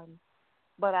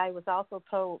 but I was also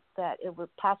told that it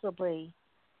would possibly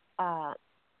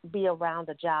be around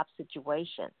a job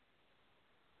situation.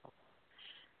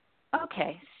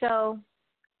 Okay, so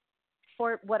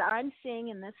for what I'm seeing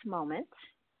in this moment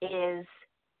is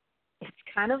it's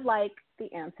kind of like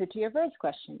the answer to your first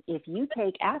question. If you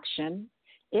take action,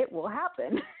 it will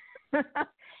happen.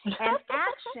 And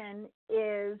action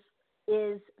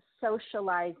is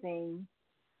socializing,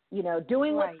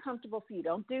 doing what's comfortable for you.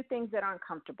 Don't do things that aren't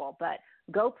comfortable, but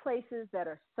go places that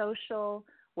are social,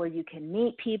 where you can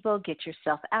meet people, get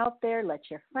yourself out there, let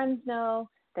your friends know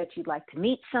that you'd like to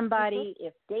meet somebody.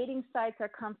 If dating sites are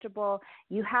comfortable,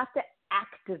 you have to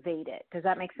activate it. Does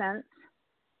that make sense?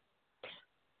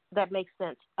 That makes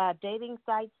sense. Dating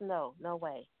sites, no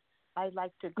way. I'd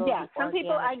like to go. Yeah, some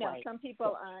people I know. Some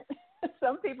people aren't.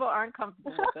 Some people aren't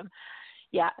comfortable with them.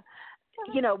 Yeah,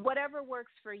 whatever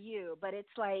works for you. But it's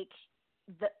like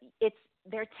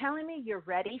they're telling me you're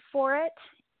ready for it,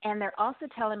 and they're also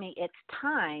telling me it's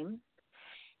time,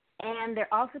 and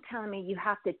they're also telling me you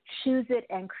have to choose it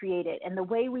and create it. And the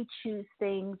way we choose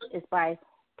things is by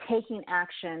taking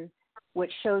action,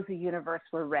 which shows the universe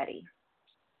we're ready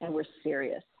and we're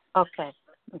serious. Okay.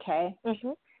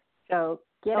 Mm-hmm. So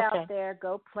get out there,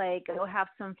 go play, go have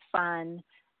some fun,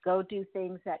 go do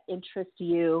things that interest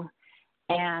you,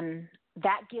 and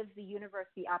that gives the universe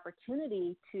the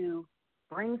opportunity to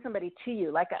bring somebody to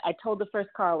you. Like I told the first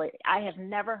caller, I have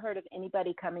never heard of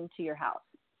anybody coming to your house.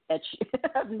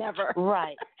 I've never.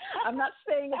 Right. I'm not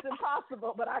saying it's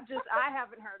impossible, but I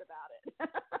haven't heard about it.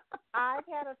 I've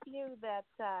had a few that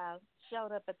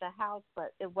showed up at the house,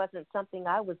 but it wasn't something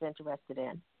I was interested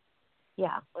in.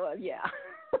 Yeah. Well, yeah.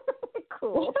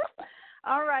 Cool.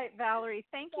 All right, Valerie,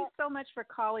 thank you so much for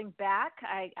calling back.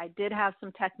 I did have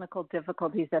some technical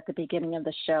difficulties at the beginning of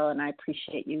the show, and I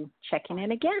appreciate you checking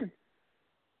in again.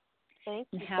 Thank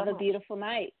you. Have a beautiful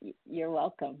night. You're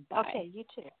welcome. Bye. Okay, you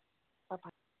too.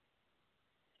 Bye-bye.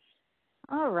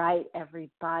 All right,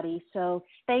 everybody. So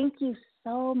thank you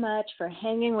so much for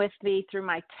hanging with me through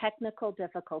my technical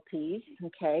difficulties.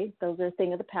 Okay, those are a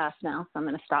thing of the past now, so I'm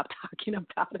going to stop talking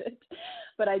about it.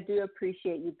 But I do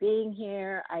appreciate you being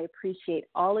here. I appreciate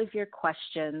all of your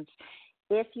questions.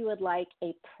 If you would like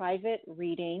a private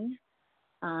reading,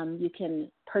 you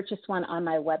can purchase one on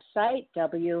my website,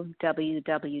 www.Shelley,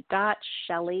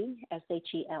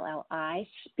 S-H-E-L-L-I,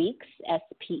 speaks,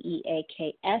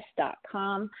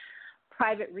 SPEAKS.com.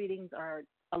 Private readings are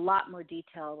a lot more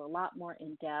detailed, a lot more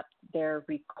in-depth. They're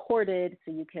recorded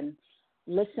so you can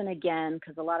listen again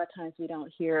because a lot of times we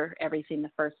don't hear everything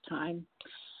the first time.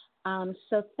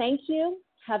 So thank you.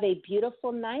 Have a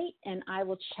beautiful night, and I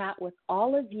will chat with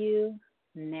all of you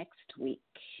next week.